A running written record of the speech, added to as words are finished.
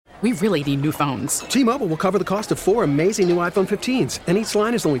We really need new phones. T-Mobile will cover the cost of 4 amazing new iPhone 15s, and each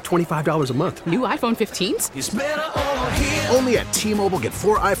line is only $25 a month. New iPhone 15s? It's better over here. Only at T-Mobile, get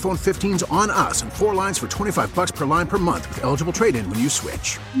 4 iPhone 15s on us and 4 lines for $25 per line per month with eligible trade-in when you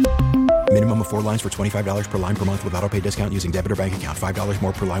switch. Minimum of 4 lines for $25 per line per month with autopay discount using debit or bank account. $5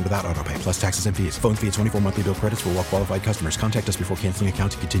 more per line without autopay, plus taxes and fees. Phone fee at 24 monthly bill credits for well-qualified customers. Contact us before canceling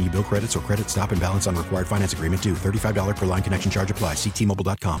account to continue bill credits or credit stop and balance on required finance agreement due. $35 per line connection charge applies. See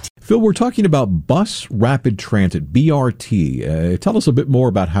T-Mobile.com. Phil, we're talking about Bus Rapid Transit, BRT. Tell us a bit more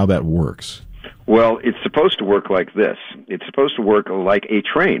about how that works. Well, it's supposed to work like this. It's supposed to work like a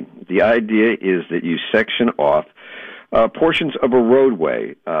train. The idea is that you section off portions of a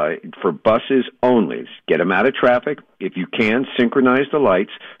roadway for buses only. Get them out of traffic. If you can, synchronize the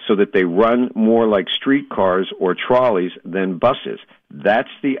lights so that they run more like streetcars or trolleys than buses. That's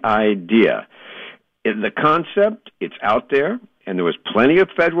the idea. In the concept, it's out there, and there was plenty of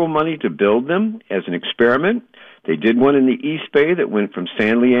federal money to build them as an experiment. They did one in the East Bay that went from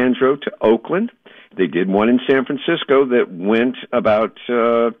San Leandro to Oakland. They did one in San Francisco that went about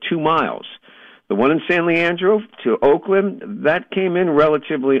 2 miles. The one in San Leandro to Oakland, that came in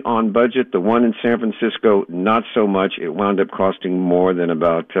relatively on budget. The one in San Francisco, not so much. It wound up costing more than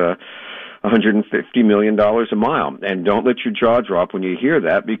about $150 million a mile. And don't let your jaw drop when you hear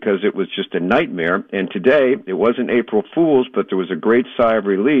that, because it was just a nightmare. And today, it wasn't April Fool's, but there was a great sigh of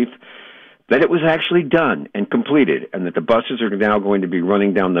relief that it was actually done and completed, and that the buses are now going to be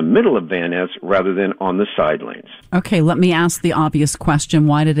running down the middle of Van Ness rather than on the side lanes. Okay, let me ask the obvious question.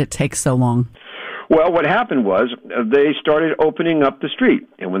 Why did it take so long? Well, what happened was they started opening up the street.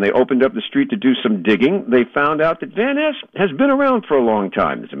 And when they opened up the street to do some digging, they found out that Van Ness has been around for a long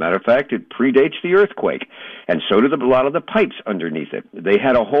time. As a matter of fact, it predates the earthquake. And so did a lot of the pipes underneath it. They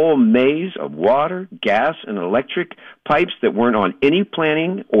had a whole maze of water, gas, and electric pipes that weren't on any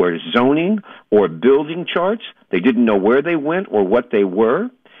planning or zoning or building charts. They didn't know where they went or what they were.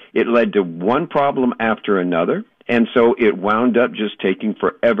 It led to one problem after another. And so it wound up just taking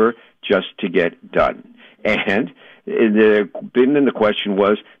forever just to get done. And then the question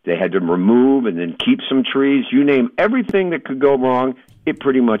was, they had to remove and then keep some trees. You name everything that could go wrong, it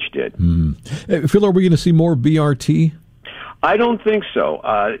pretty much did. Phil, are we going to see more BRT? I don't think so.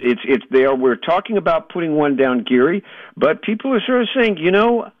 It's there. We're talking about putting one down Geary, but people are sort of saying,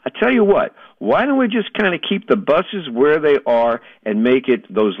 I tell you what, why don't we just kind of keep the buses where they are and make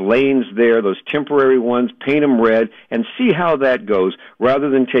it those lanes there, those temporary ones, paint them red, and see how that goes, rather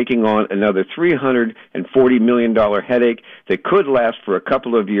than taking on another $340 million headache that could last for a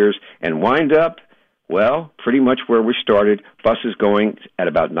couple of years and wind up, well, pretty much where we started, buses going at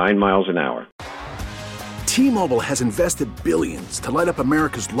about 9 miles an hour. T-Mobile has invested billions to light up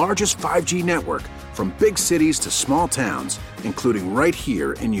America's largest 5G network, from big cities to small towns, including right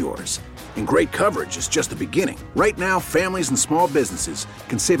here in yours. And great coverage is just the beginning. Right now, families and small businesses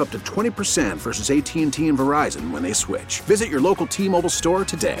can save up to 20% versus AT&T and Verizon when they switch. Visit your local T-Mobile store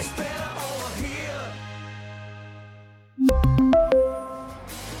today.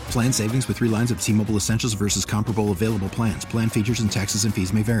 Plan savings with 3 lines of T-Mobile Essentials versus comparable available plans. Plan features and taxes and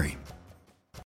fees may vary.